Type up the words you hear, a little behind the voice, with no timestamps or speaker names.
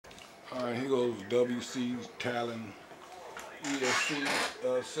Alright, here goes WC Talon ESC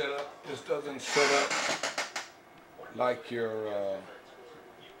setup. This doesn't set up like your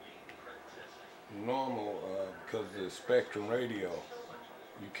normal because of the Spectrum radio.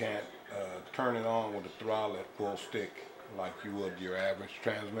 You can't turn it on with the throttle at full stick like you would your average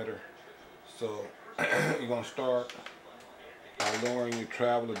transmitter. So you're going to start by lowering your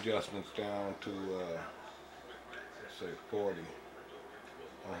travel adjustments down to let's say 40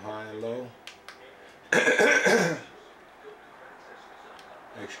 on high and low.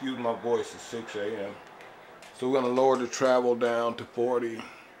 Excuse my voice, it's 6 a.m. So we're going to lower the travel down to 40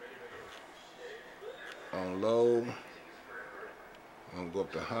 on low. I'm going to go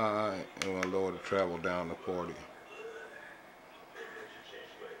up to high, and we're going to lower the travel down to 40.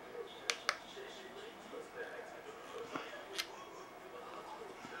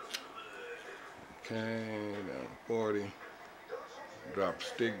 Okay, down to 40. Drop the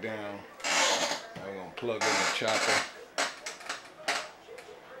stick down. I'm going to plug in the chopper.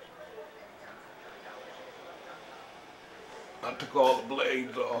 I took all the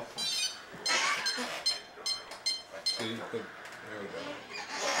blades off. See, there we go.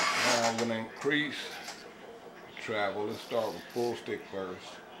 Now I'm going to increase travel. Let's start with full stick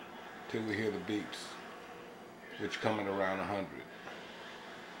first till we hear the beeps, which come in around 100.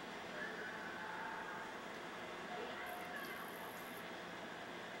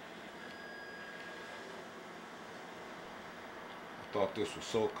 I thought this was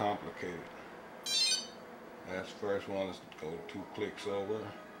so complicated. That's the first one. Let's go 2 clicks over.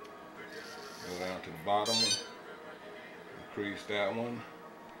 Go down to the bottom one. Increase that one.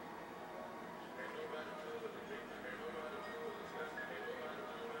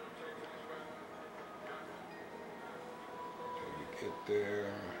 Till we get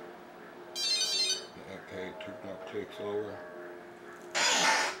there. Okay, 2 more clicks over.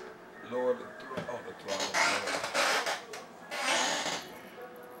 Lower the throttle.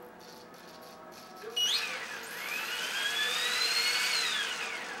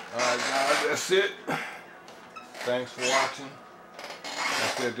 Alright guys, that's it. Thanks for watching. Like I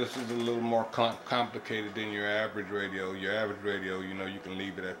said, this is a little more complicated than your average radio. Your average radio, you know, you can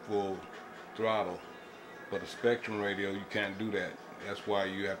leave it at full throttle. But a Spectrum radio, you can't do that. That's why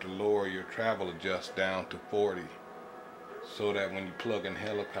you have to lower your travel adjust down to 40. So that when you plug in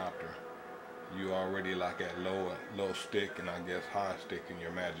helicopter, you already like at low stick and I guess high stick in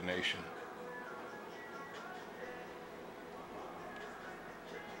your imagination.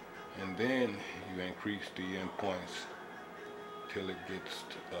 And then you increase the endpoints till it gets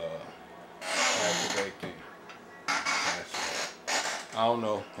to activate the capacitor. I don't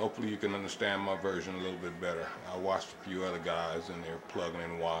know, hopefully you can understand my version a little bit better. I watched a few other guys and they're plugging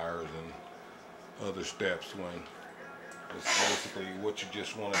in wires and other steps when it's basically what you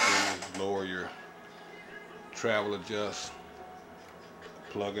just want to do is lower your travel adjust,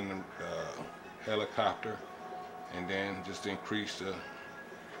 plug in the helicopter, and then just increase the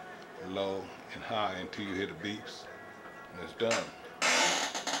low and high until you hear the beeps, and it's done.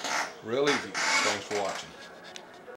 Real easy. Thanks for watching.